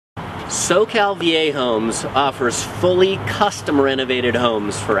SoCal VA Homes offers fully custom renovated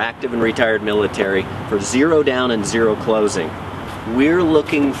homes for active and retired military for zero down and zero closing. We're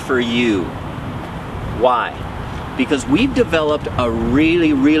looking for you. Why? Because we've developed a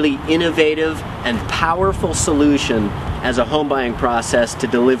really innovative and powerful solution as a home buying process to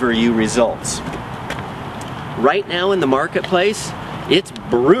deliver you results. Right now in the marketplace, it's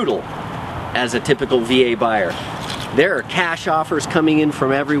brutal as a typical VA buyer. There are cash offers coming in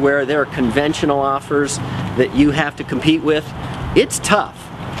from everywhere. There are conventional offers that you have to compete with. It's tough.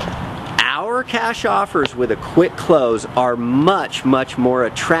 Our cash offers with a quick close are much more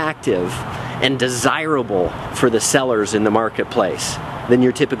attractive and desirable for the sellers in the marketplace than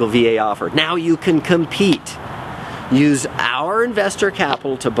your typical VA offer. Now you can compete. Use our investor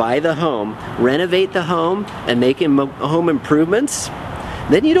capital to buy the home, renovate the home, and make home improvements.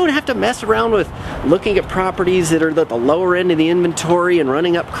 Then you don't have to mess around with looking at properties that are at the lower end of the inventory and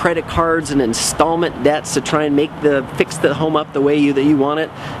running up credit cards and installment debts to try and fix the home up the way that you want it,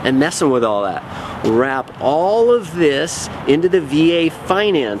 and messing with all that. Wrap all of this into the VA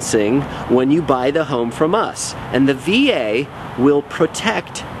financing when you buy the home from us, and the VA will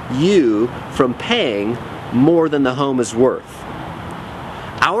protect you from paying more than the home is worth.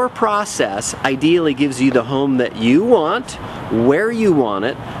 Our process ideally gives you the home that you want, where you want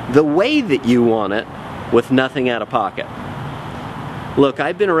it, the way that you want it, with nothing out of pocket. Look,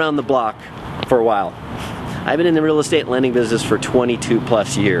 I've been around the block for a while. I've been in the real estate lending business for 22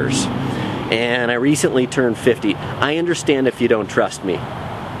 plus years, and I recently turned 50. I understand if you don't trust me.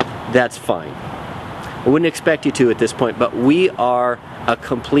 That's fine. I wouldn't expect you to at this point, but we are a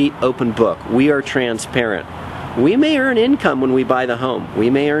complete open book. We are transparent. We may earn income when we buy the home. We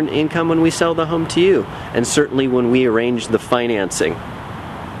may earn income when we sell the home to you, and certainly when we arrange the financing.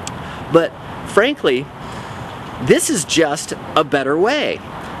 But frankly, this is just a better way.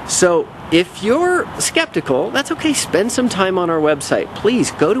 So if you're skeptical, that's okay. Spend some time on our website.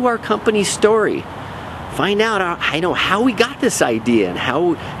 Please go to our company story. Find out how we got this idea and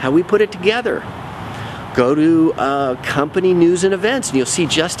how we put it together. Go to company news and events, and you'll see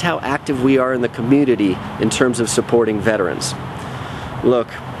just how active we are in the community in terms of supporting veterans. Look,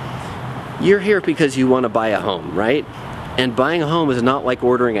 you're here because you want to buy a home, right? And buying a home is not like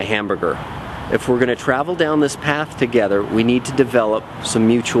ordering a hamburger. If we're going to travel down this path together, we need to develop some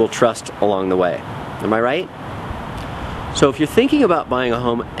mutual trust along the way. Am I right? So if you're thinking about buying a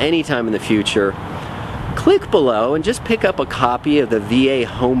home anytime in the future, click below and just pick up a copy of the VA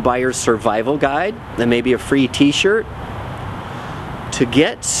Homebuyer Survival Guide and maybe a free t-shirt. To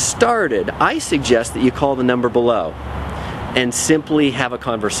get started, I suggest that you call the number below and simply have a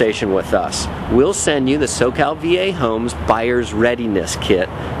conversation with us. We'll send you the SoCal VA Homes Buyer's Readiness Kit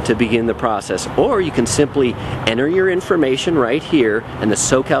to begin the process, or you can simply enter your information right here and the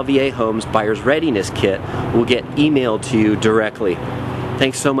SoCal VA Homes Buyer's Readiness Kit will get emailed to you directly.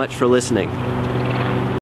 Thanks so much for listening.